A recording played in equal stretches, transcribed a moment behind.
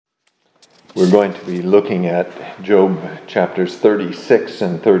We're going to be looking at Job chapters 36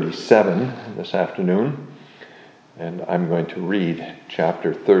 and 37 this afternoon, and I'm going to read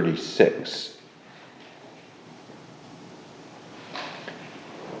chapter 36.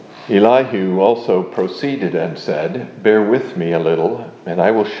 Elihu also proceeded and said, "Bear with me a little, and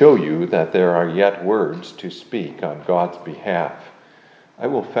I will show you that there are yet words to speak on God's behalf. I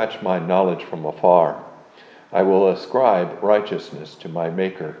will fetch my knowledge from afar. I will ascribe righteousness to my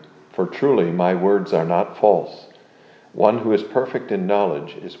Maker. For truly my words are not false. One who is perfect in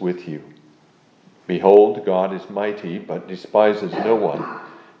knowledge is with you. Behold, God is mighty, but despises no one.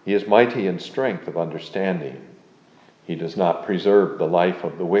 He is mighty in strength of understanding. He does not preserve the life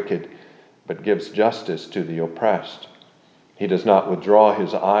of the wicked, but gives justice to the oppressed. He does not withdraw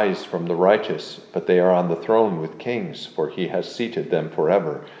his eyes from the righteous, but they are on the throne with kings, for he has seated them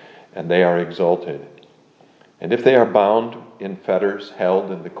forever, and they are exalted. And if they are bound in fetters,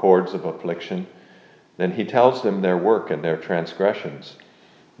 held in the cords of affliction, then he tells them their work and their transgressions,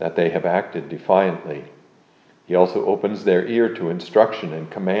 that they have acted defiantly. He also opens their ear to instruction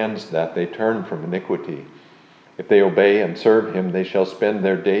and commands that they turn from iniquity. If they obey and serve him, they shall spend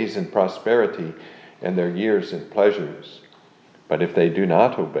their days in prosperity and their years in pleasures. But if they do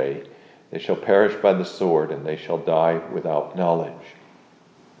not obey, they shall perish by the sword, and they shall die without knowledge.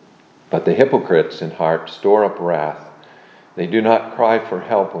 But the hypocrites in heart store up wrath. They do not cry for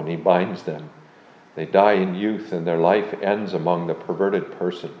help when he binds them. They die in youth, and their life ends among the perverted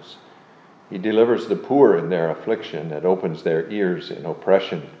persons. He delivers the poor in their affliction and opens their ears in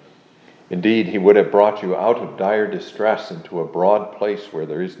oppression. Indeed, he would have brought you out of dire distress into a broad place where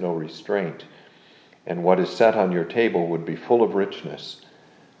there is no restraint, and what is set on your table would be full of richness.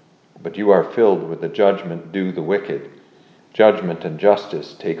 But you are filled with the judgment due the wicked. Judgment and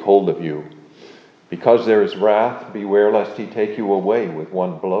justice take hold of you. Because there is wrath, beware lest he take you away with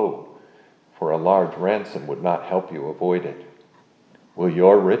one blow, for a large ransom would not help you avoid it. Will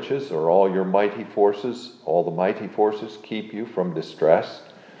your riches or all the mighty forces keep you from distress?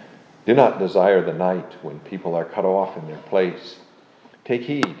 Do not desire the night when people are cut off in their place. Take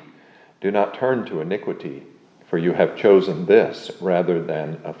heed, do not turn to iniquity, for you have chosen this rather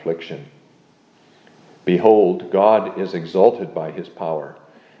than affliction. Behold, God is exalted by his power.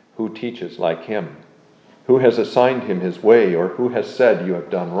 Who teaches like him? Who has assigned him his way, or who has said, you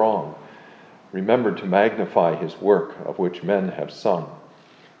have done wrong? Remember to magnify his work, of which men have sung.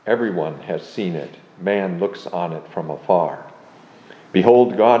 Everyone has seen it. Man looks on it from afar.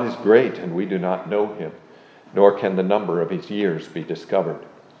 Behold, God is great, and we do not know him, nor can the number of his years be discovered.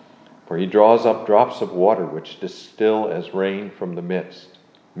 For he draws up drops of water, which distill as rain from the mist,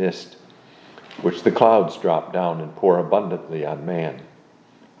 which the clouds drop down and pour abundantly on man.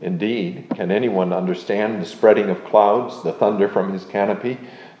 Indeed, can anyone understand the spreading of clouds, the thunder from his canopy?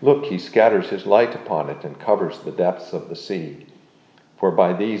 Look, he scatters his light upon it and covers the depths of the sea. For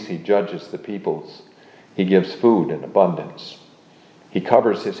by these he judges the peoples. He gives food in abundance. He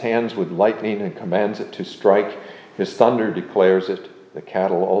covers his hands with lightning and commands it to strike. His thunder declares it, the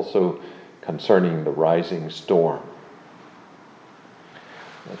cattle also concerning the rising storm.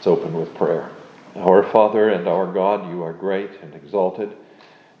 Let's open with prayer. Our Father and our God, you are great and exalted.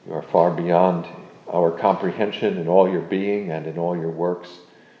 You are far beyond our comprehension in all your being and in all your works.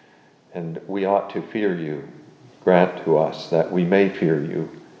 And we ought to fear you. Grant to us that we may fear you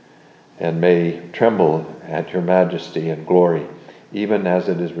and may tremble at your majesty and glory, even as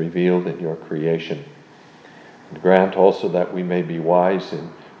it is revealed in your creation. And grant also that we may be wise in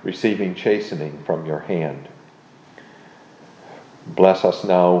receiving chastening from your hand. Bless us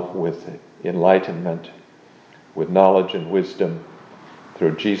now with enlightenment, with knowledge and wisdom,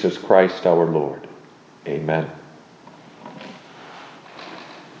 through Jesus Christ our Lord. Amen.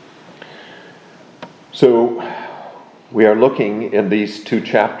 So, we are looking in these 2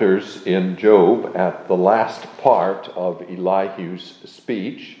 chapters in Job at the last part of Elihu's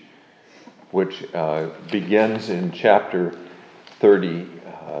speech, which begins in chapter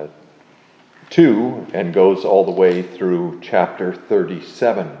 32 and goes all the way through chapter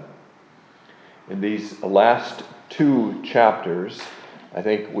 37. In these last 2 chapters, I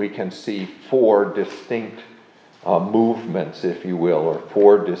think we can see 4 distinct movements, if you will, or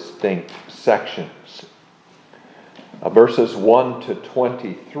 4 distinct sections. Verses 1 to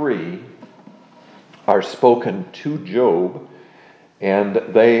 23 are spoken to Job, and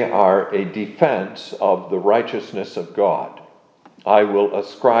they are a defense of the righteousness of God. I will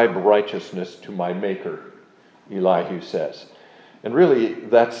ascribe righteousness to my Maker, Elihu says. And really,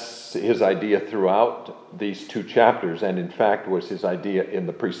 that's his idea throughout these 2 chapters, and in fact was his idea in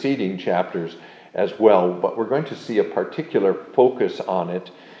the preceding chapters as well. But we're going to see a particular focus on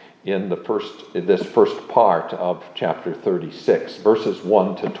it in this first part of chapter 36, verses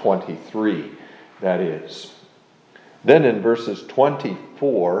 1 to 23, that is. Then in verses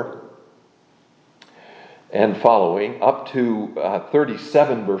 24 and following, up to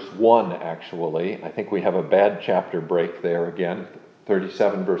 37 verse 1 actually. I think we have a bad chapter break there again.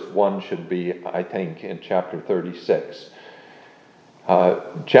 37 verse 1 should be, I think, in chapter 36.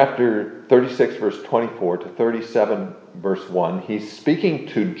 Chapter 36 verse 24 to 37 verse 1, he's speaking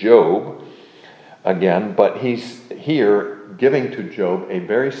to Job again, but he's here giving to Job a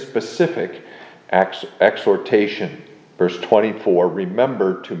very specific exhortation. Verse 24,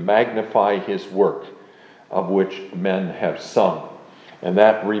 remember to magnify his work, of which men have sung. And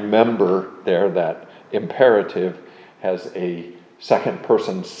that remember there, that imperative, has a second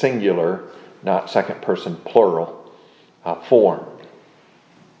person singular, not second person plural form.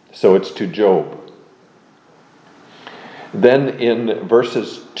 So it's to Job. Then in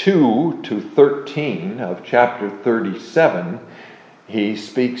verses 2 to 13 of chapter 37, he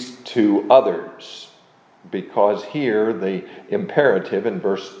speaks to others, because here the imperative in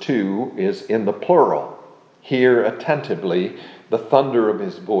verse 2 is in the plural. Hear attentively the thunder of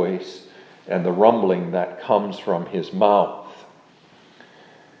his voice and the rumbling that comes from his mouth.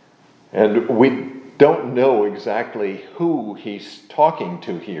 And we don't know exactly who he's talking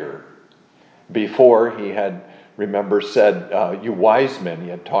to here. Before he had, remember, said, you wise men. He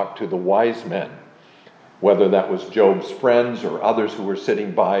had talked to the wise men. Whether that was Job's friends or others who were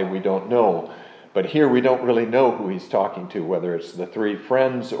sitting by, we don't know. But here we don't really know who he's talking to, whether it's the three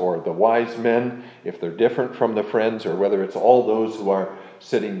friends or the wise men, if they're different from the friends, or whether it's all those who are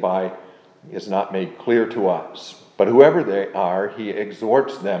sitting by, is not made clear to us. But whoever they are, he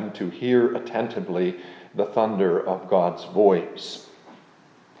exhorts them to hear attentively the thunder of God's voice.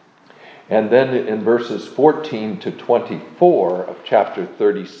 And then in verses 14 to 24 of chapter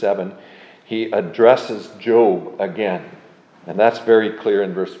 37, he addresses Job again. And that's very clear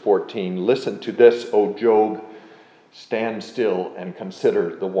in verse 14. Listen to this, O Job, stand still and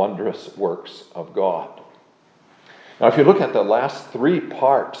consider the wondrous works of God. Now, if you look at the last three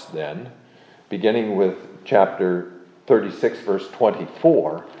parts then, beginning with chapter 36, verse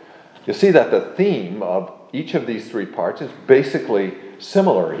 24, you'll see that the theme of each of these three parts is basically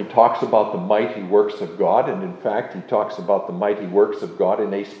similar. He talks about the mighty works of God, and in fact, he talks about the mighty works of God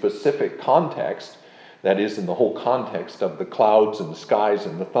in a specific context. That is, in the whole context of the clouds and the skies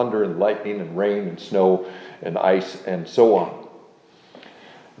and the thunder and lightning and rain and snow and ice and so on.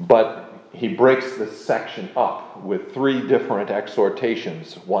 But he breaks this section up with three different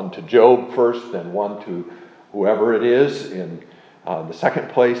exhortations. One to Job first, then one to whoever it is in the second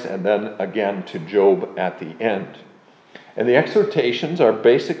place, and then again to Job at the end. And the exhortations are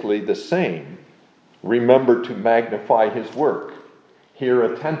basically the same. Remember to magnify his work. Hear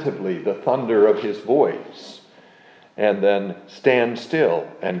attentively the thunder of his voice, and then stand still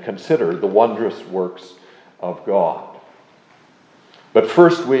and consider the wondrous works of God. But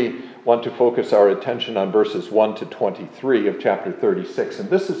first we want to focus our attention on verses 1 to 23 of chapter 36, and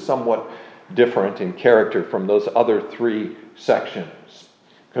this is somewhat different in character from those other three sections,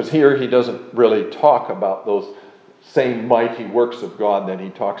 because here he doesn't really talk about those same mighty works of God that he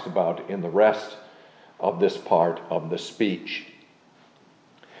talks about in the rest of this part of the speech.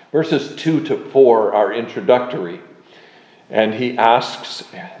 Verses 2 to 4 are introductory, and he asks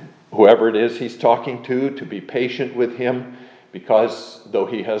whoever it is he's talking to be patient with him, because though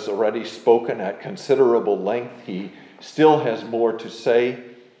he has already spoken at considerable length, he still has more to say.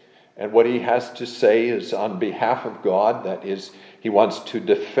 And what he has to say is on behalf of God. That is, he wants to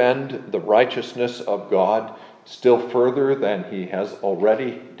defend the righteousness of God still further than he has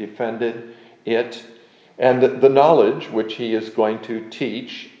already defended it. And the knowledge which he is going to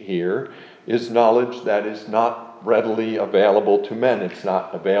teach here is knowledge that is not readily available to men. It's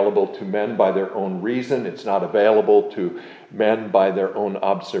not available to men by their own reason. It's not available to men by their own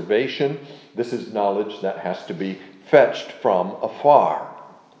observation. This is knowledge that has to be fetched from afar.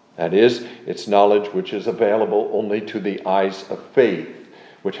 That is, it's knowledge which is available only to the eyes of faith,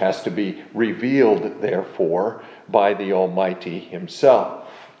 which has to be revealed, therefore, by the Almighty himself.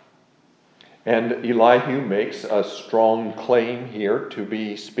 And Elihu makes a strong claim here to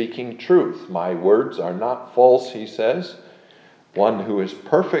be speaking truth. My words are not false, he says. One who is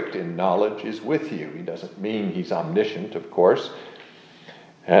perfect in knowledge is with you. He doesn't mean he's omniscient, of course.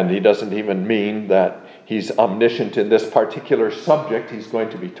 And he doesn't even mean that he's omniscient in this particular subject he's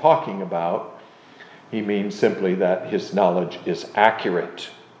going to be talking about. He means simply that his knowledge is accurate.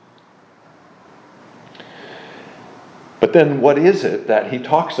 But then what is it that he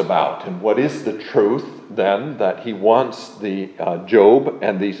talks about? And what is the truth then that he wants the Job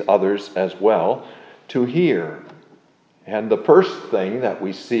and these others as well to hear. And the first thing that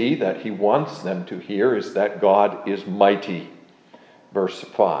we see that he wants them to hear is that God is mighty. Verse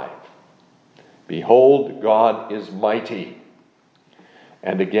 5. Behold, God is mighty.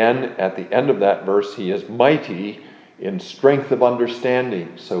 And again, at the end of that verse, he is mighty in strength of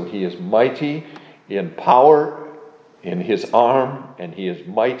understanding. So he is mighty in power, in his arm, and he is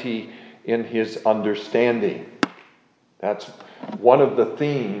mighty in his understanding. That's one of the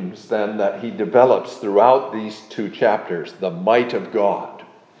themes then that he develops throughout these two chapters, the might of God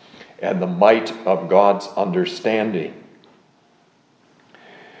and the might of God's understanding.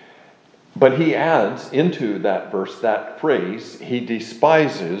 But he adds into that verse, that phrase, he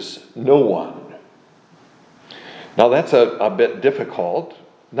despises no one. Now that's a bit difficult,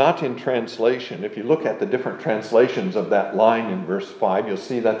 not in translation. If you look at the different translations of that line in verse 5, you'll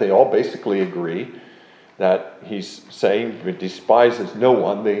see that they all basically agree that he's saying he despises no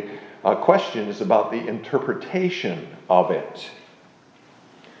one. The question is about the interpretation of it.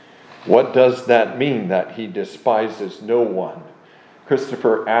 What does that mean, that he despises no one?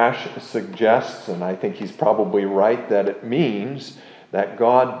 Christopher Ashe suggests, and I think he's probably right, that it means that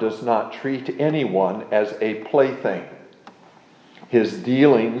God does not treat anyone as a plaything. His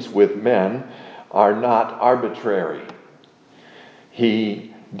dealings with men are not arbitrary.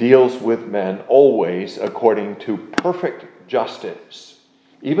 He deals with men always according to perfect justice.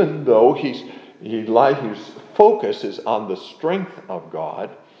 Even though Elihu's focus is on the strength of God,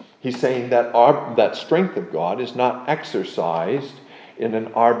 he's saying that that strength of God is not exercised in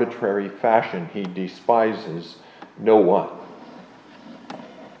an arbitrary fashion. He despises no one.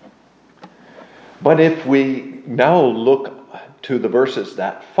 But if we now look to the verses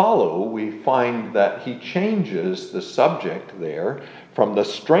that follow, we find that he changes the subject there from the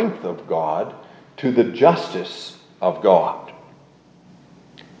strength of God to the justice of God.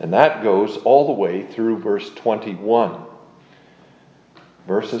 And that goes all the way through verse 21.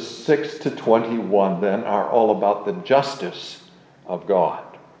 Verses 6 to 21 then are all about the justice of God.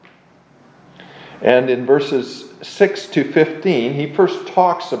 And in verses 6 to 15, he first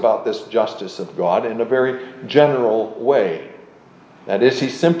talks about this justice of God in a very general way. That is,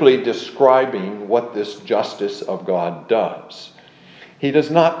 he's simply describing what this justice of God does. He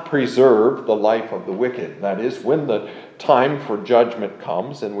does not preserve the life of the wicked. That is, when the time for judgment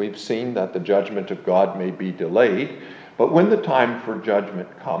comes, and we've seen that the judgment of God may be delayed, but when the time for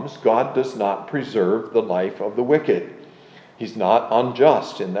judgment comes, God does not preserve the life of the wicked. He's not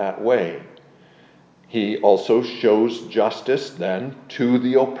unjust in that way. He also shows justice then to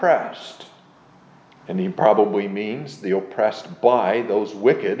the oppressed. And he probably means the oppressed by those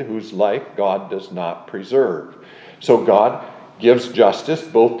wicked whose life God does not preserve. So God gives justice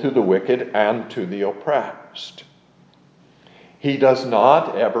both to the wicked and to the oppressed. He does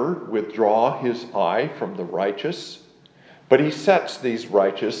not ever withdraw his eye from the righteous, but he sets these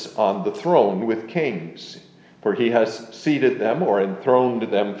righteous on the throne with kings, for he has seated them or enthroned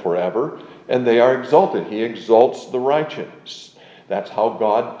them forever, and they are exalted. He exalts the righteous. That's how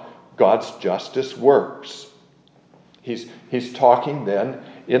God's justice works. He's talking then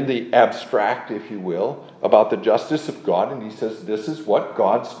in the abstract, if you will, about the justice of God, and he says this is what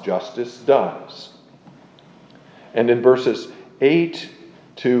God's justice does. And in verses 8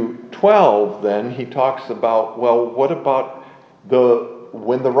 to 12, then, he talks about, well, what about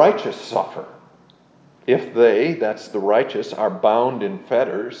when the righteous suffer? If they, that's the righteous, are bound in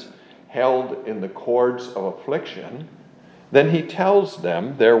fetters, held in the cords of affliction, then he tells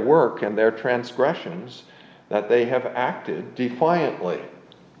them their work and their transgressions, that they have acted defiantly.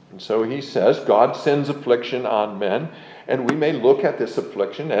 And so he says God sends affliction on men, and we may look at this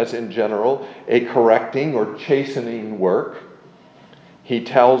affliction as in general a correcting or chastening work. He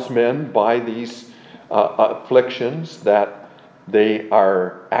tells men by these afflictions that they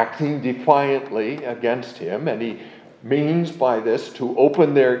are acting defiantly against him, and he means by this to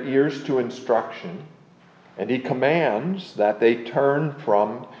open their ears to instruction, and he commands that they turn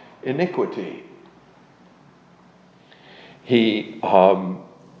from iniquity. He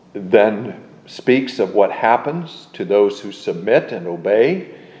then speaks of what happens to those who submit and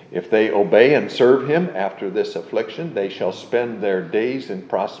obey. If they obey and serve him after this affliction, they shall spend their days in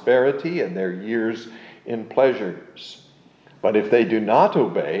prosperity and their years in pleasures. But if they do not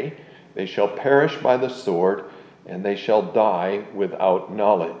obey, they shall perish by the sword, and they shall die without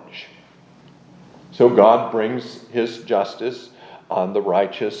knowledge. So God brings his justice on the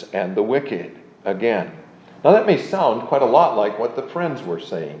righteous and the wicked again. Now that may sound quite a lot like what the friends were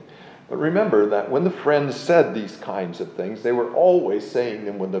saying. But remember that when the friends said these kinds of things, they were always saying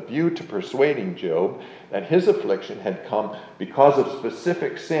them with a view to persuading Job that his affliction had come because of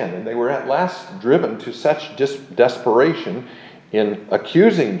specific sin. And they were at last driven to such desperation in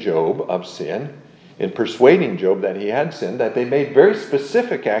accusing Job of sin, in persuading Job that he had sinned, that they made very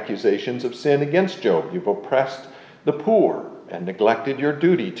specific accusations of sin against Job. You've oppressed the poor and neglected your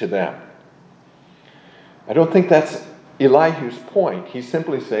duty to them. I don't think that's Elihu's point. He's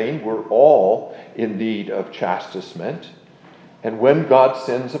simply saying we're all in need of chastisement. And when God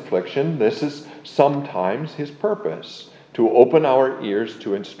sends affliction, this is sometimes his purpose, to open our ears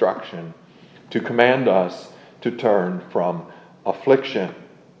to instruction, to command us to turn from affliction.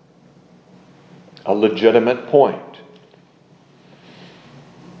 A legitimate point.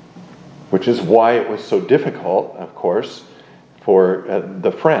 Which is why it was so difficult, of course, for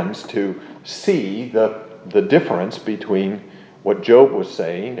the friends to see the difference between what Job was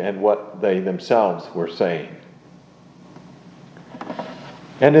saying and what they themselves were saying.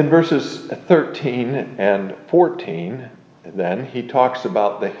 And in verses 13 and 14, then, he talks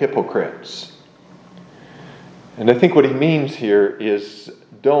about the hypocrites. And I think what he means here is,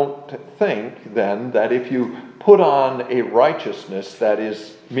 don't think then that if you put on a righteousness that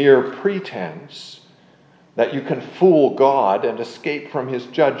is mere pretense, that you can fool God and escape from his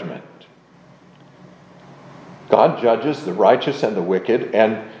judgment. God judges the righteous and the wicked,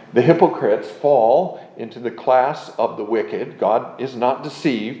 and the hypocrites fall into the class of the wicked. God is not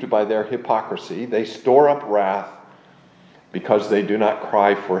deceived by their hypocrisy. They store up wrath because they do not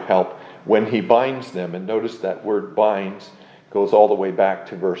cry for help when he binds them. And notice that word binds goes all the way back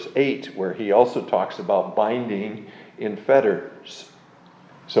to verse 8, where he also talks about binding in fetters.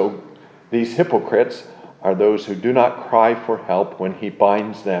 So these hypocrites are those who do not cry for help when he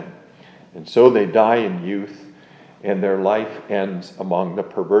binds them. And so they die in youth, and their life ends among the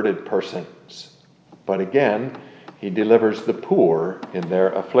perverted persons. But again, he delivers the poor in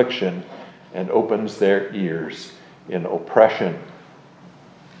their affliction and opens their ears in oppression.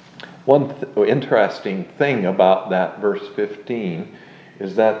 One interesting thing about that verse 15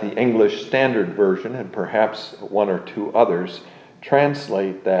 is that the English Standard Version, and perhaps one or two others,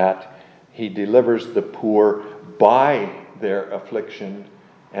 translate that he delivers the poor by their affliction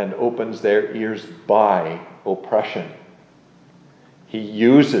and opens their ears by oppression. He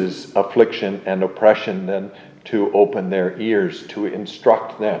uses affliction and oppression then to open their ears, to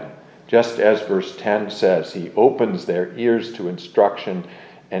instruct them. Just as verse 10 says, he opens their ears to instruction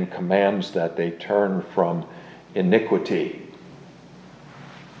and commands that they turn from iniquity.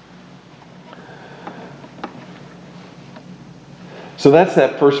 So that's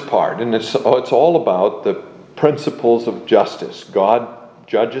that first part, and it's all about the principles of justice. God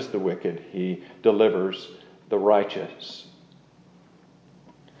judges the wicked, he delivers the righteous.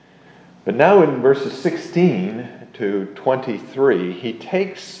 But now in verses 16 to 23, he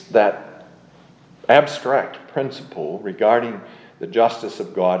takes that abstract principle regarding the justice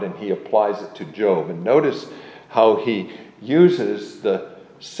of God and he applies it to Job. And notice how he uses the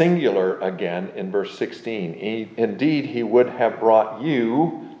singular again in verse 16. Indeed, he would have brought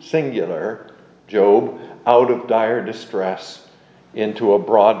you, singular, Job, out of dire distress into a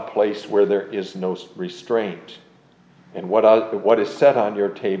broad place where there is no restraint. And what is set on your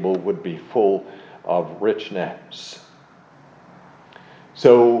table would be full of richness.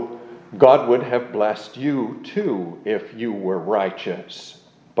 So God would have blessed you too if you were righteous,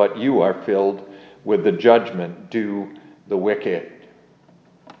 but you are filled with the judgment due the wicked.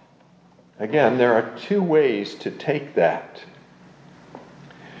 Again, there are two ways to take that.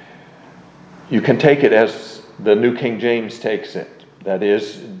 You can take it as the New King James takes it. That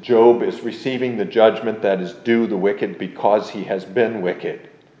is, Job is receiving the judgment that is due the wicked because he has been wicked.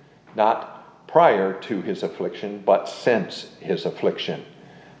 Not prior to his affliction, but since his affliction.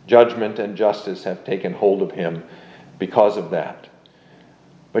 Judgment and justice have taken hold of him because of that.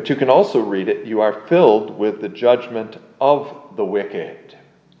 But you can also read it, you are filled with the judgment of the wicked.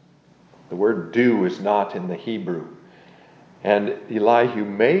 The word due is not in the Hebrew. And Elihu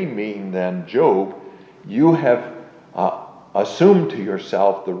may mean then, Job, you have assumed to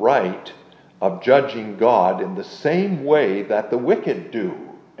yourself the right of judging God in the same way that the wicked do.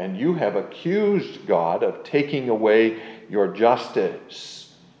 And you have accused God of taking away your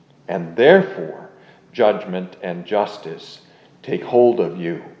justice. And therefore, judgment and justice take hold of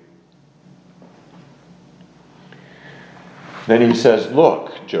you. Then he says,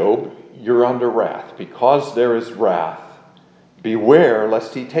 look, Job, you're under wrath. Because there is wrath, beware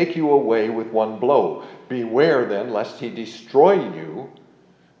lest he take you away with one blow. Beware then lest he destroy you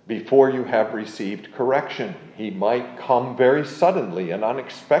before you have received correction. He might come very suddenly and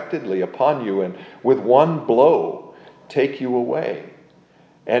unexpectedly upon you and with one blow take you away.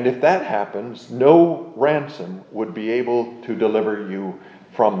 And if that happens, no ransom would be able to deliver you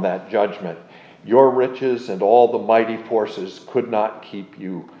from that judgment. Your riches and all the mighty forces could not keep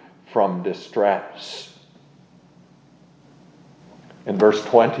you from distress. In verse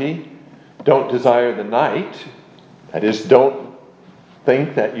 20, don't desire the night. That is, don't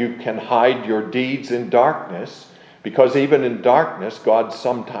think that you can hide your deeds in darkness, because even in darkness, God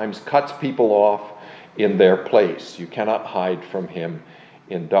sometimes cuts people off in their place. You cannot hide from him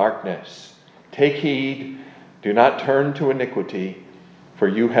in darkness. Take heed, do not turn to iniquity, for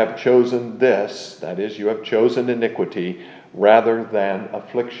you have chosen this, that is, you have chosen iniquity rather than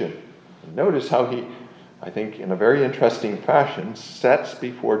affliction. Notice how he, I think in a very interesting fashion, sets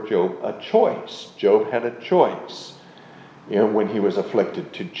before Job a choice. Job had a choice when he was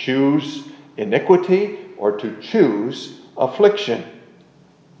afflicted, to choose iniquity or to choose affliction.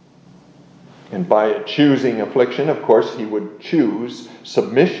 And by choosing affliction, of course, he would choose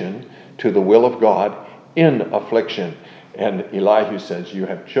submission to the will of God in affliction. And Elihu says, you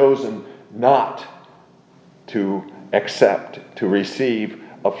have chosen not to accept, to receive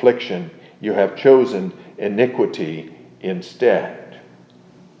affliction. You have chosen iniquity instead.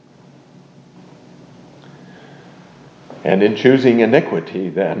 And in choosing iniquity,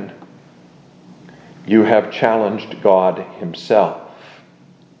 then, you have challenged God himself.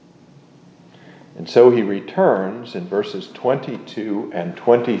 And so he returns in verses 22 and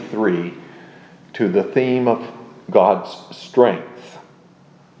 23 to the theme of God's strength.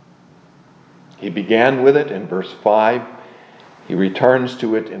 He began with it in verse 5. He returns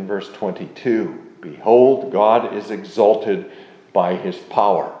to it in verse 22. Behold, God is exalted by his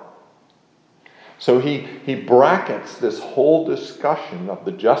power. So he brackets this whole discussion of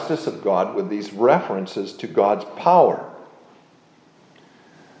the justice of God with these references to God's power.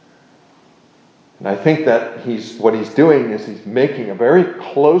 And I think that what he's doing is he's making a very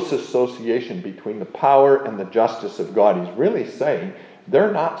close association between the power and the justice of God. He's really saying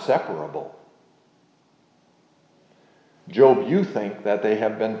they're not separable. Job, you think that they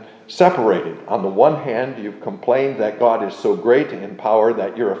have been separated. On the one hand, you've complained that God is so great in power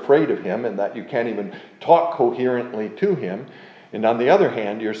that you're afraid of him and that you can't even talk coherently to him. And on the other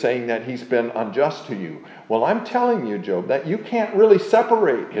hand, you're saying that he's been unjust to you. Well, I'm telling you, Job, that you can't really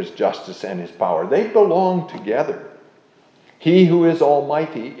separate his justice and his power. They belong together. He who is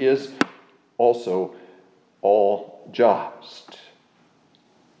almighty is also all just.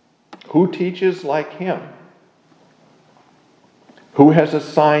 Who teaches like him? Who has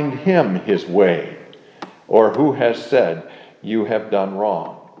assigned him his way? Or who has said, you have done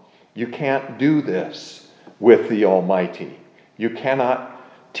wrong? You can't do this with the Almighty. You cannot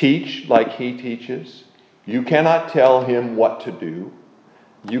teach like he teaches. You cannot tell him what to do.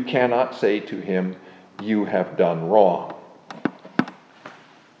 You cannot say to him, you have done wrong.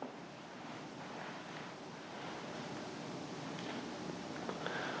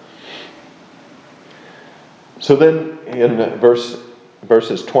 So then in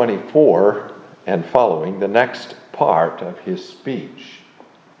verses 24 and following, the next part of his speech,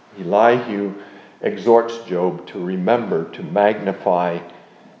 Elihu exhorts Job to remember to magnify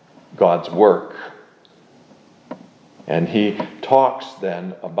God's work. And he talks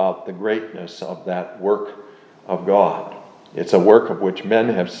then about the greatness of that work of God. It's a work of which men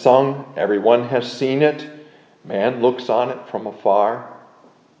have sung. Everyone has seen it. Man looks on it from afar.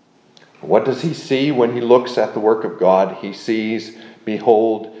 What does he see when he looks at the work of God? He sees,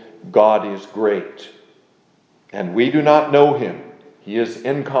 behold, God is great. And we do not know him. He is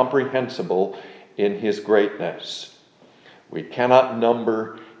incomprehensible in his greatness. We cannot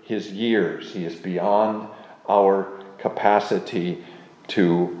number his years. He is beyond our capacity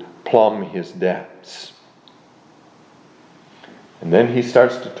to plumb his depths. And then he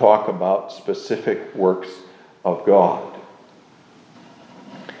starts to talk about specific works of God.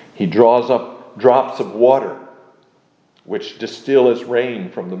 He draws up drops of water, which distill as rain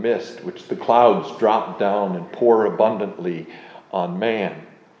from the mist, which the clouds drop down and pour abundantly on man.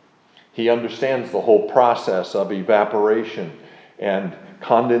 He understands the whole process of evaporation and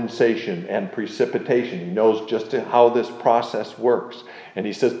condensation and precipitation. He knows just how this process works. And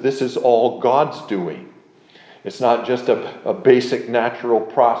he says this is all God's doing. It's not just a basic natural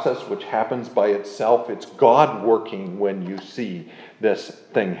process which happens by itself. It's God working when you see this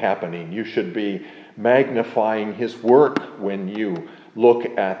thing happening. You should be magnifying his work when you look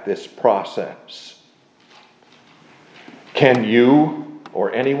at this process. Can you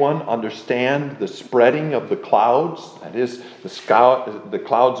or anyone understand the spreading of the clouds? That is, the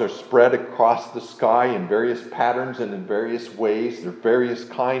clouds are spread across the sky in various patterns and in various ways. There are various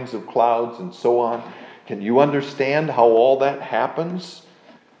kinds of clouds and so on. Can you understand how all that happens?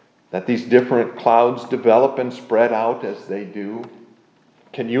 That these different clouds develop and spread out as they do?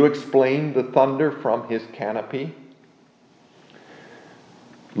 Can you explain the thunder from his canopy?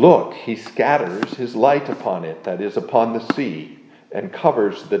 Look, he scatters his light upon it, that is, upon the sea, and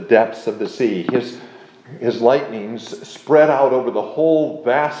covers the depths of the sea. His lightnings spread out over the whole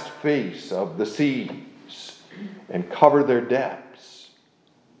vast face of the seas and cover their depths.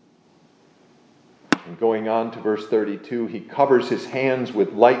 And going on to verse 32, he covers his hands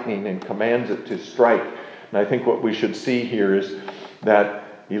with lightning and commands it to strike. And I think what we should see here is that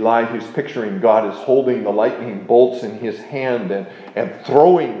Elihu's picturing God as holding the lightning bolts in his hand and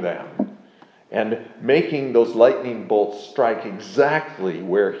throwing them and making those lightning bolts strike exactly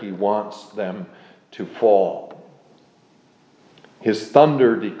where he wants them to fall. His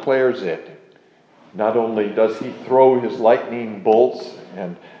thunder declares it. Not only does he throw his lightning bolts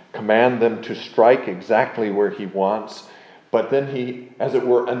and command them to strike exactly where he wants, but then he, as it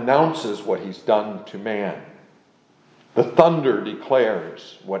were, announces what he's done to man. The thunder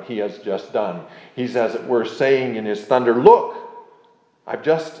declares what he has just done. He's, as it were, saying in his thunder, look, I've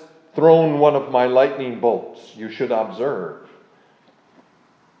just thrown one of my lightning bolts. You should observe.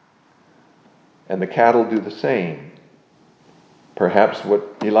 And the cattle do the same. Perhaps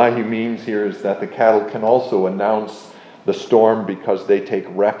what Elihu means here is that the cattle can also announce the storm because they take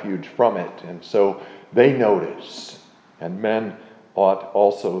refuge from it. And so they notice. And men ought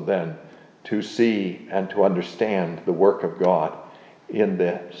also then to see and to understand the work of God in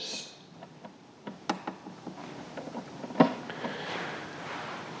this.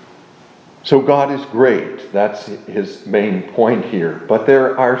 So God is great. That's his main point here. But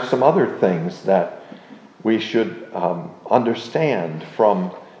there are some other things that we should understand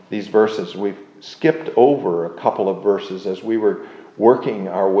from these verses. We've skipped over a couple of verses as we were working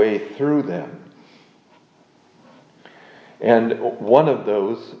our way through them. And one of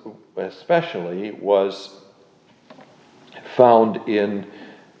those especially was found in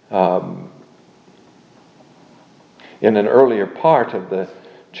an earlier part of the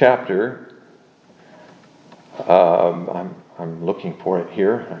chapter. I'm looking for it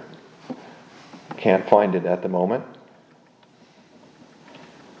here. I can't find it at the moment.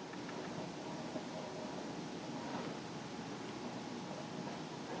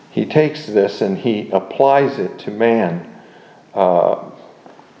 He takes this and he applies it to man.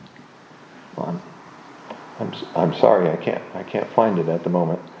 I'm sorry, I can't find it at the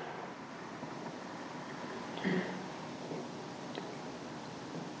moment.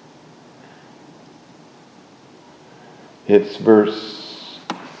 It's verse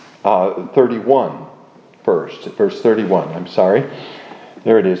 31 first. Verse 31, I'm sorry.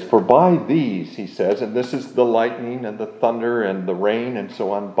 There it is. For by these, he says, and this is the lightning and the thunder and the rain and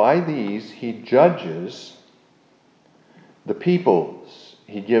so on, by these he judges the peoples.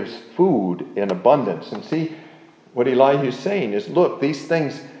 He gives food in abundance. And see, what Elihu's saying is, look, these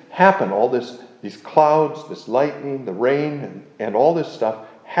things happen. All these clouds, this lightning, the rain, and all this stuff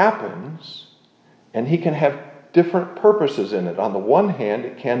happens, and he can have different purposes in it. On the one hand,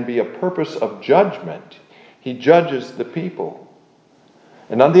 it can be a purpose of judgment. He judges the people.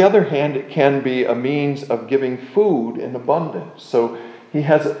 And on the other hand, it can be a means of giving food in abundance. So he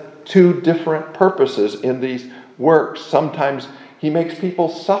has two different purposes in these works. Sometimes he makes people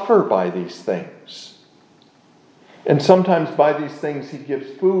suffer by these things. And sometimes by these things he gives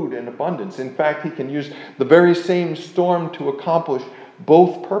food in abundance. In fact, he can use the very same storm to accomplish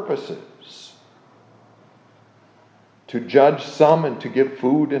both purposes. To judge some and to give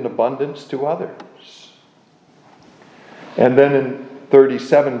food in abundance to others. And then in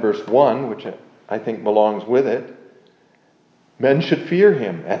 37 verse 1, which I think belongs with it, men should fear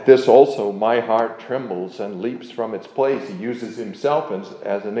him. At this also my heart trembles and leaps from its place. He uses himself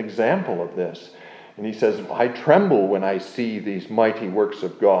as an example of this. And he says, I tremble when I see these mighty works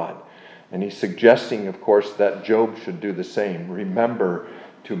of God. And he's suggesting, of course, that Job should do the same. Remember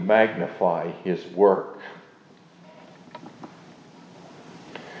to magnify his work.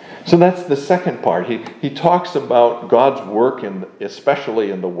 So that's the second part. He talks about God's work, especially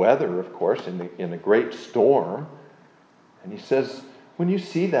in the weather, of course, in a great storm. And he says, when you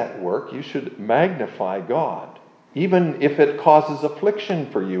see that work, you should magnify God, even if it causes affliction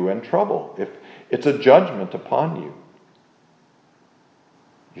for you and trouble, if it's a judgment upon you.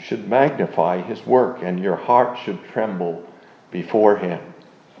 You should magnify his work, and your heart should tremble before him.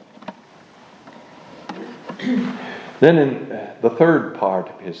 Then in the third part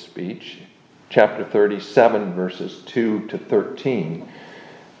of his speech, chapter 37, verses 2 to 13,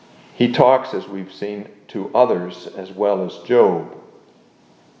 he talks, as we've seen, to others as well as Job.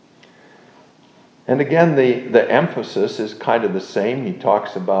 And again, the emphasis is kind of the same. He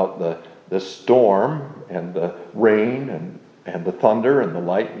talks about the storm and the rain and the thunder and the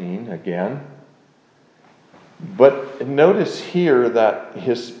lightning again. But notice here that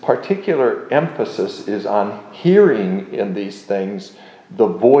his particular emphasis is on hearing in these things the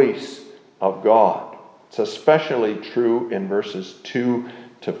voice of God. It's especially true in verses 2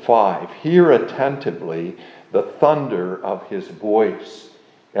 to 5. Hear attentively the thunder of his voice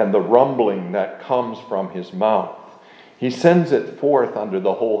and the rumbling that comes from his mouth. He sends it forth under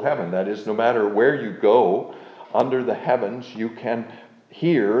the whole heaven. That is, no matter where you go under the heavens, you can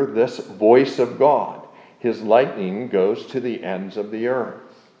hear this voice of God. His lightning goes to the ends of the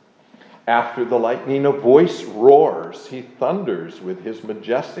earth. After the lightning, a voice roars. He thunders with his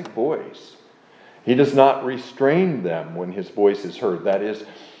majestic voice. He does not restrain them when his voice is heard. That is,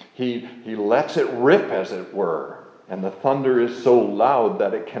 he lets it rip, as it were. And the thunder is so loud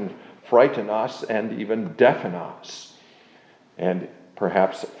that it can frighten us and even deafen us, and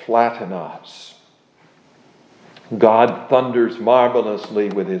perhaps flatten us. God thunders marvelously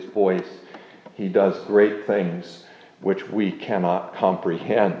with his voice. He does great things which we cannot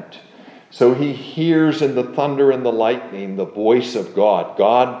comprehend. So he hears in the thunder and the lightning the voice of God,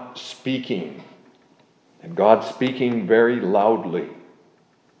 God speaking, and God speaking very loudly.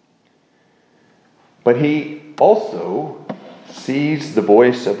 But he also sees the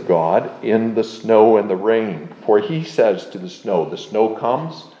voice of God in the snow and the rain. For he says to the snow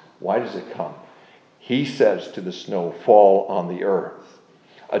comes. Why does it come? He says to the snow, fall on the earth.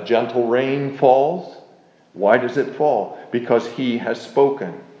 A gentle rain falls. Why does it fall? Because he has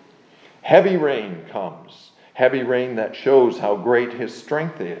spoken. Heavy rain comes. Heavy rain that shows how great his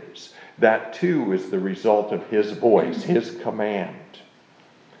strength is. That too is the result of his voice, his command.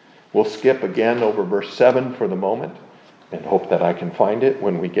 We'll skip again over verse 7 for the moment and hope that I can find it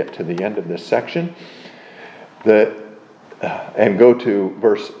when we get to the end of this section. And go to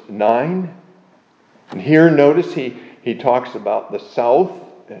verse 9. And here, notice he talks about the south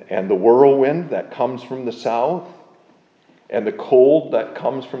and the whirlwind that comes from the south and the cold that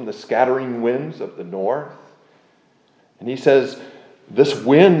comes from the scattering winds of the north. And he says, this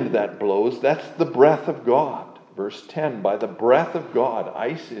wind that blows, that's the breath of God. Verse 10, by the breath of God,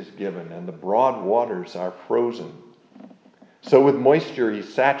 ice is given and the broad waters are frozen. So with moisture, he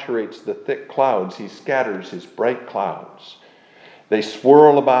saturates the thick clouds. He scatters his bright clouds. They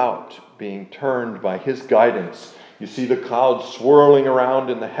swirl about, being turned by his guidance. You see the clouds swirling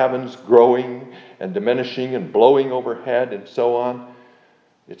around in the heavens, growing and diminishing and blowing overhead and so on.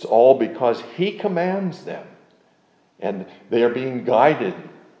 It's all because he commands them. And they are being guided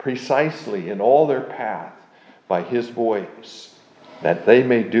precisely in all their path by his voice, that they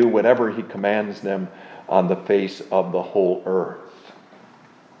may do whatever he commands them on the face of the whole earth.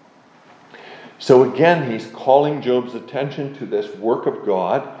 So again, he's calling Job's attention to this work of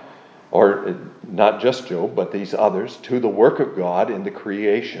God, or not just Job, but these others, to the work of God in the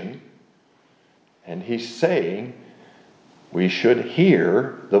creation. And he's saying we should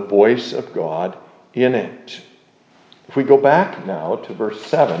hear the voice of God in it. If we go back now to verse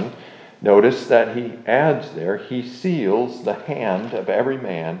 7, notice that he adds there, he seals the hand of every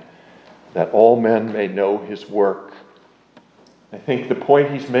man, that all men may know his work. I think the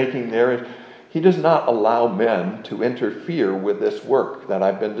point he's making there is he does not allow men to interfere with this work that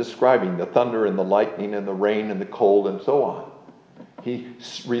I've been describing, the thunder and the lightning and the rain and the cold and so on. He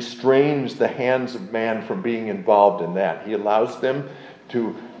restrains the hands of man from being involved in that. He allows them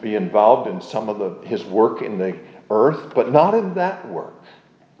to be involved in some of his work in the earth, but not in that work,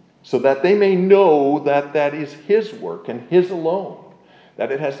 so that they may know that that is his work and his alone,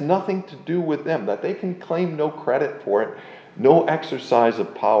 that it has nothing to do with them, that they can claim no credit for it, no exercise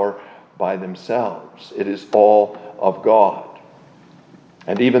of power by themselves. It is all of God.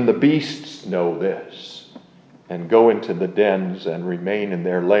 And even the beasts know this and go into the dens and remain in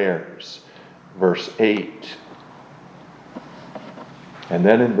their lairs. Verse 8. And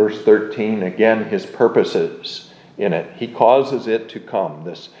then in verse 13, again, his purposes in it. He causes it to come,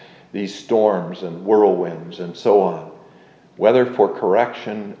 these storms and whirlwinds and so on, whether for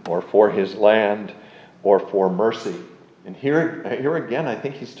correction or for his land or for mercy. And here again, I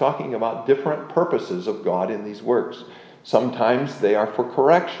think he's talking about different purposes of God in these works. Sometimes they are for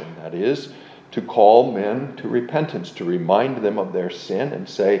correction, that is, to call men to repentance, to remind them of their sin and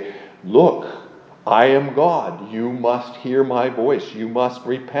say, look, I am God. You must hear my voice. You must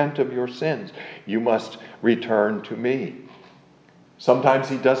repent of your sins. You must return to me. Sometimes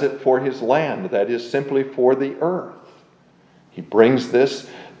he does it for his land, that is simply for the earth. He brings this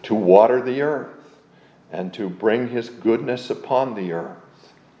to water the earth and to bring his goodness upon the earth.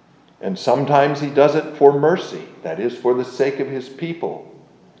 And sometimes he does it for mercy, that is for the sake of his people.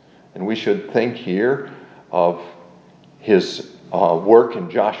 And we should think here of his work in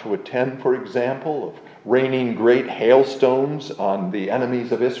Joshua 10, for example, of raining great hailstones on the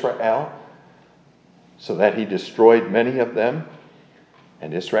enemies of Israel, so that he destroyed many of them,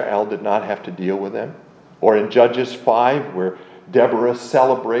 and Israel did not have to deal with them. Or in Judges 5, where Deborah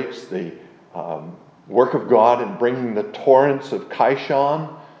celebrates the work of God in bringing the torrents of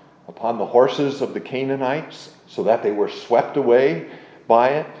Kishon upon the horses of the Canaanites, so that they were swept away by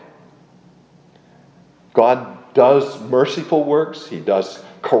it. God does merciful works. He does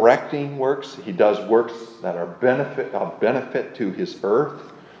correcting works. He does works that are of benefit to his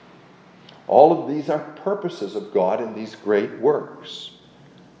earth. All of these are purposes of God in these great works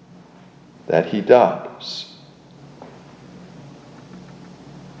that he does.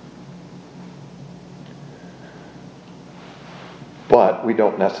 But we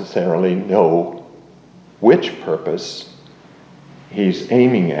don't necessarily know which purpose he's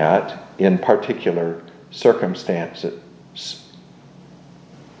aiming at in particular circumstances.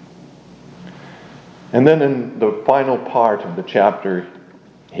 And then in the final part of the chapter,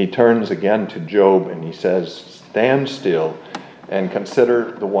 he turns again to Job and he says, "Stand still and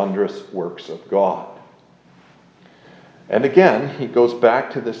consider the wondrous works of God." And again, he goes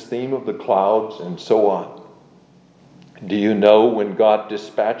back to this theme of the clouds and so on. Do you know when God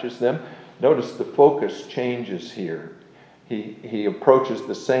dispatches them? Notice the focus changes here. He approaches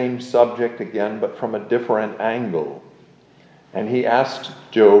the same subject again, but from a different angle. And he asks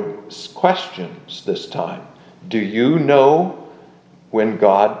Job questions this time. Do you know when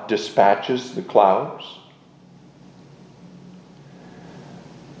God dispatches the clouds?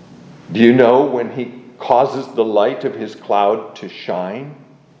 Do you know when he causes the light of his cloud to shine?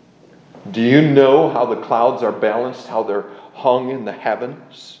 Do you know how the clouds are balanced, how they're hung in the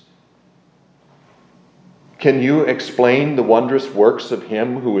heavens? Can you explain the wondrous works of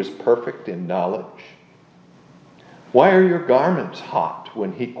him who is perfect in knowledge? Why are your garments hot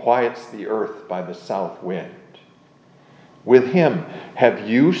when he quiets the earth by the south wind? With him, have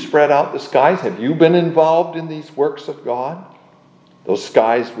you spread out the skies? Have you been involved in these works of God? Those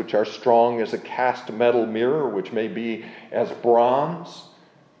skies which are strong as a cast metal mirror, which may be as bronze,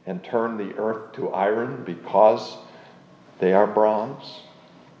 and turn the earth to iron because they are bronze.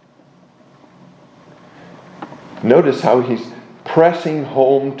 Notice how he's pressing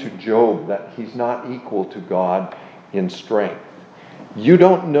home to Job that he's not equal to God in strength. You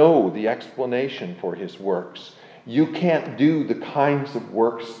don't know the explanation for his works. You can't do the kinds of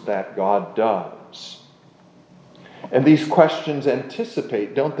works that God does. And these questions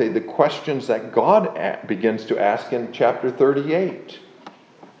anticipate, don't they, the questions that God begins to ask in chapter 38.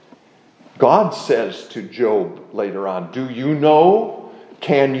 God says to Job later on, do you know?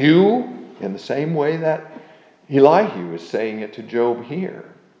 Can you? In the same way that Elihu is saying it to Job here.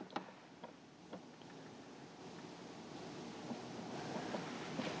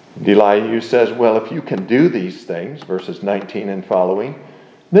 Elihu says, well, if you can do these things, verses 19 and following,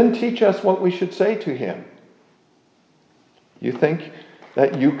 then teach us what we should say to him. You think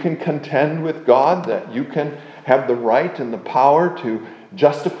that you can contend with God, that you can have the right and the power to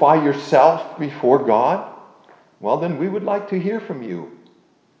justify yourself before God? Well, then we would like to hear from you.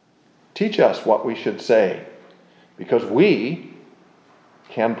 Teach us what we should say, because we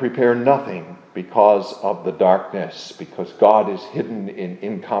can prepare nothing because of the darkness, because God is hidden in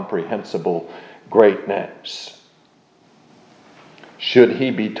incomprehensible greatness. Should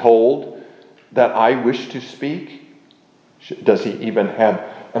he be told that I wish to speak? Does he even have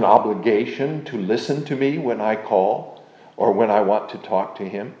an obligation to listen to me when I call or when I want to talk to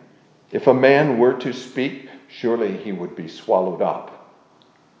him? If a man were to speak, surely he would be swallowed up.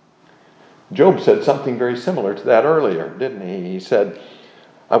 Job said something very similar to that earlier, didn't he? He said,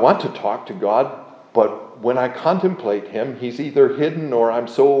 I want to talk to God, but when I contemplate him, he's either hidden or I'm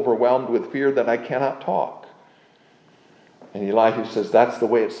so overwhelmed with fear that I cannot talk. And Elihu says that's the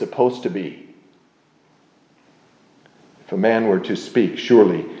way it's supposed to be. If a man were to speak,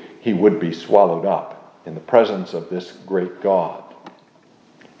 surely he would be swallowed up in the presence of this great God.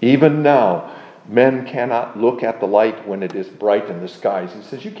 Even now, men cannot look at the light when it is bright in the skies. He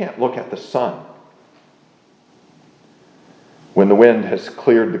says you can't look at the sun when the wind has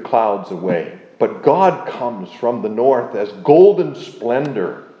cleared the clouds away. But God comes from the north as golden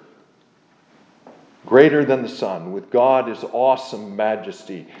splendor. greater than the sun. With God is awesome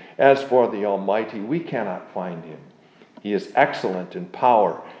majesty. As for the Almighty, we cannot find him. He is excellent in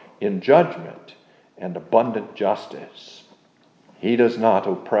power, in judgment, and abundant justice. He does not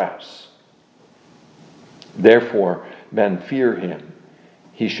oppress. Therefore, men fear him.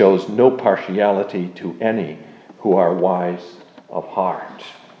 He shows no partiality to any who are wise of heart.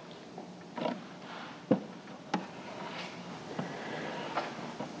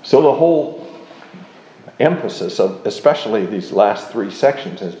 So the whole emphasis of especially these last three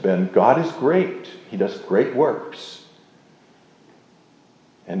sections has been God is great. He does great works.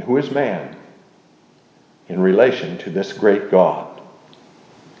 And who is man in relation to this great God?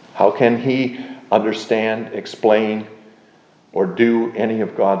 How can he understand, explain, or do any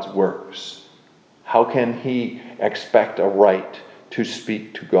of God's works? How can he expect a right to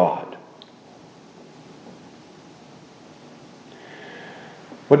speak to God?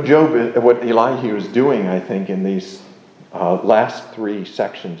 What Elihu is doing, I think, in these last three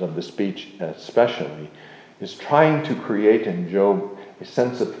sections of the speech especially, is trying to create in Job a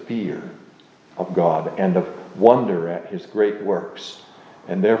sense of fear of God and of wonder at his great works,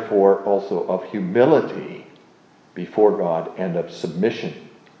 and therefore also of humility before God and of submission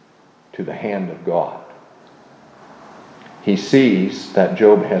to the hand of God. He sees that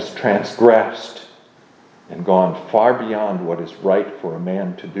Job has transgressed and gone far beyond what is right for a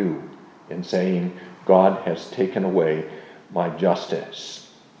man to do in saying, God has taken away my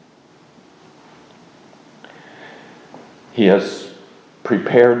justice. He has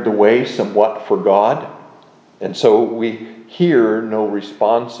prepared the way somewhat for God, and so we hear no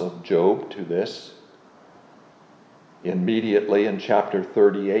response of Job to this. Immediately in chapter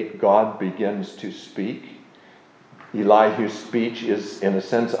 38, God begins to speak. Elihu's speech is, in a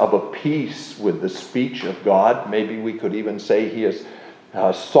sense, of a piece with the speech of God. Maybe we could even say he has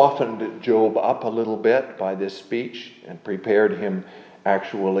softened Job up a little bit by this speech and prepared him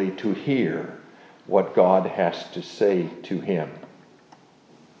actually to hear what God has to say to him.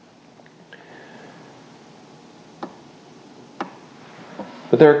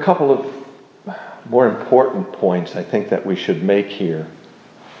 But there are a couple of more important points I think that we should make here.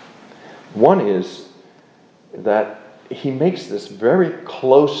 One is that he makes this very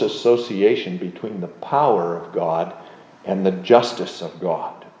close association between the power of God and the justice of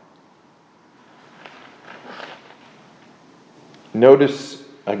God. Notice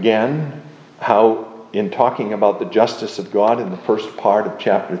again how in talking about the justice of God in the first part of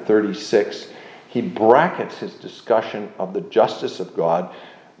chapter 36, he brackets his discussion of the justice of God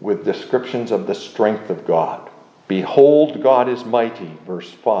with descriptions of the strength of God. Behold, God is mighty,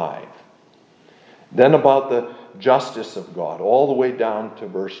 verse 5. Then about the justice of God, all the way down to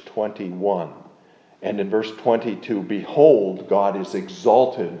verse 21. And in verse 22, behold, God is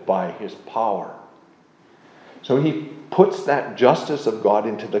exalted by his power. So he puts that justice of God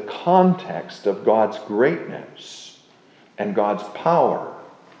into the context of God's greatness and God's power.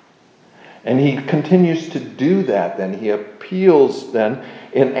 And he continues to do that then. He appeals then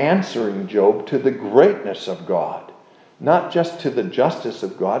in answering Job to the greatness of God. Not just to the justice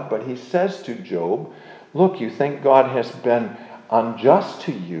of God, but he says to Job, look, you think God has been unjust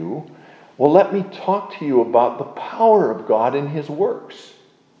to you? Well, let me talk to you about the power of God in his works.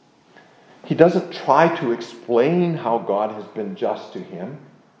 He doesn't try to explain how God has been just to him.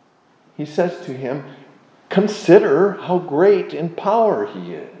 He says to him, consider how great in power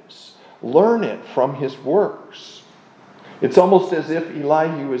he is. Learn it from his works. It's almost as if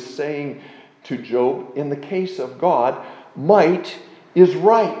Elihu is saying to Job, in the case of God, might is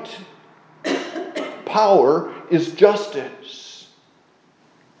right. Power is justice.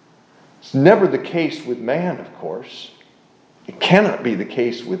 It's never the case with man, of course. It cannot be the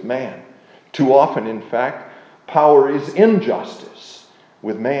case with man. Too often, in fact, power is injustice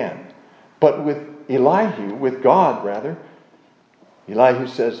with man. But with Elihu, with God rather, Elihu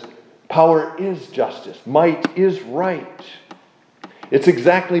says, power is justice. Might is right. It's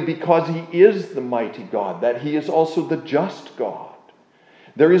exactly because he is the mighty God that he is also the just God.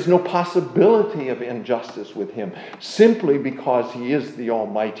 There is no possibility of injustice with him simply because he is the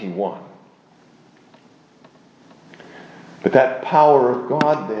Almighty One. But that power of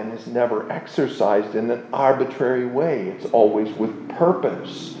God then is never exercised in an arbitrary way. It's always with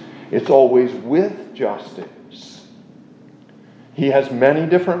purpose. It's always with justice. He has many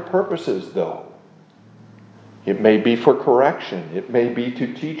different purposes, though. It may be for correction. It may be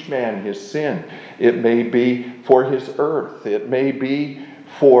to teach man his sin. It may be for his earth. It may be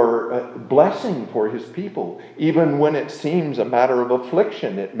for blessing for his people. Even when it seems a matter of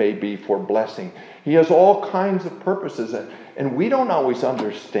affliction, it may be for blessing. He has all kinds of purposes, and we don't always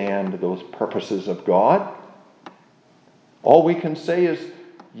understand those purposes of God. All we can say is,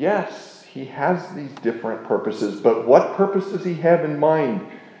 yes, he has these different purposes, but what purpose does he have in mind?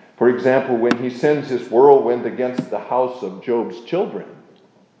 For example, when he sends his whirlwind against the house of Job's children.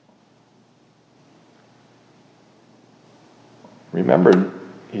 Remember,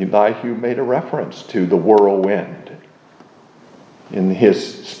 Elihu made a reference to the whirlwind in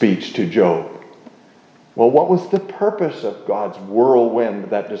his speech to Job. Well, what was the purpose of God's whirlwind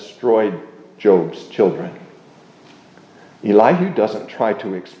that destroyed Job's children? Elihu doesn't try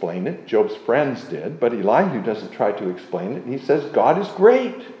to explain it. Job's friends did, but Elihu doesn't try to explain it. He says God is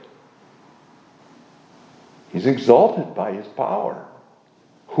great. He's exalted by his power.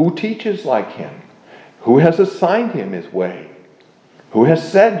 Who teaches like him? Who has assigned him his way? Who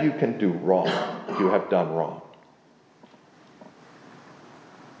has said you can do wrong? You have done wrong.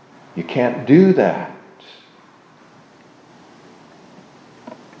 You can't do that.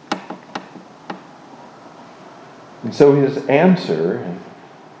 And so his answer,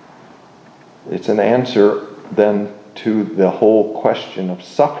 it's an answer then to the whole question of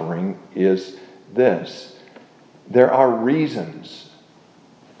suffering, is this. There are reasons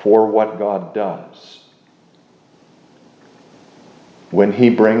for what God does. When he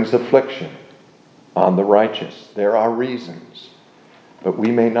brings affliction on the righteous, there are reasons, but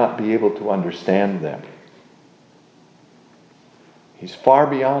we may not be able to understand them. He's far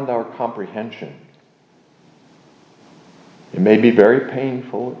beyond our comprehension. It may be very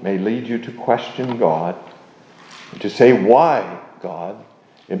painful. It may lead you to question God, to say, why, God?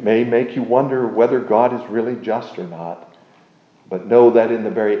 It may make you wonder whether God is really just or not. But know that in the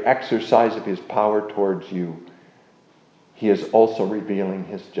very exercise of his power towards you, he is also revealing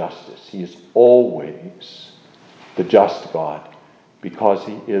his justice. He is always the just God, because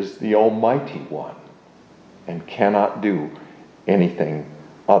he is the Almighty One and cannot do anything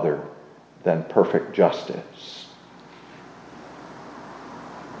other than perfect justice.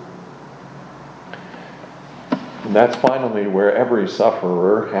 And that's finally where every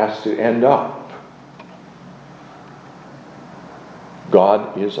sufferer has to end up.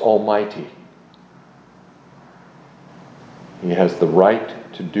 God is almighty. He has the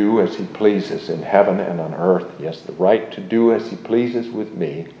right to do as he pleases in heaven and on earth. He has the right to do as he pleases with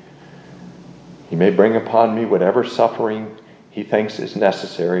me. He may bring upon me whatever suffering he thinks is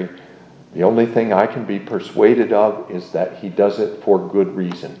necessary. The only thing I can be persuaded of is that he does it for good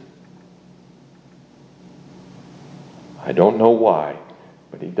reason. I don't know why,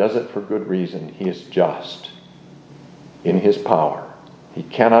 but he does it for good reason. He is just in his power. He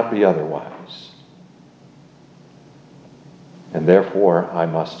cannot be otherwise. And therefore, I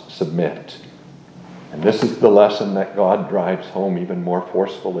must submit. And this is the lesson that God drives home even more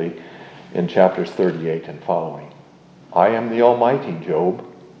forcefully in chapters 38 and following. I am the Almighty, Job.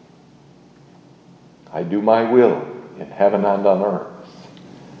 I do my will in heaven and on earth.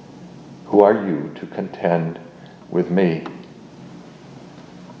 Who are you to contend with me?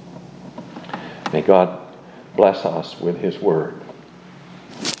 May God bless us with his word.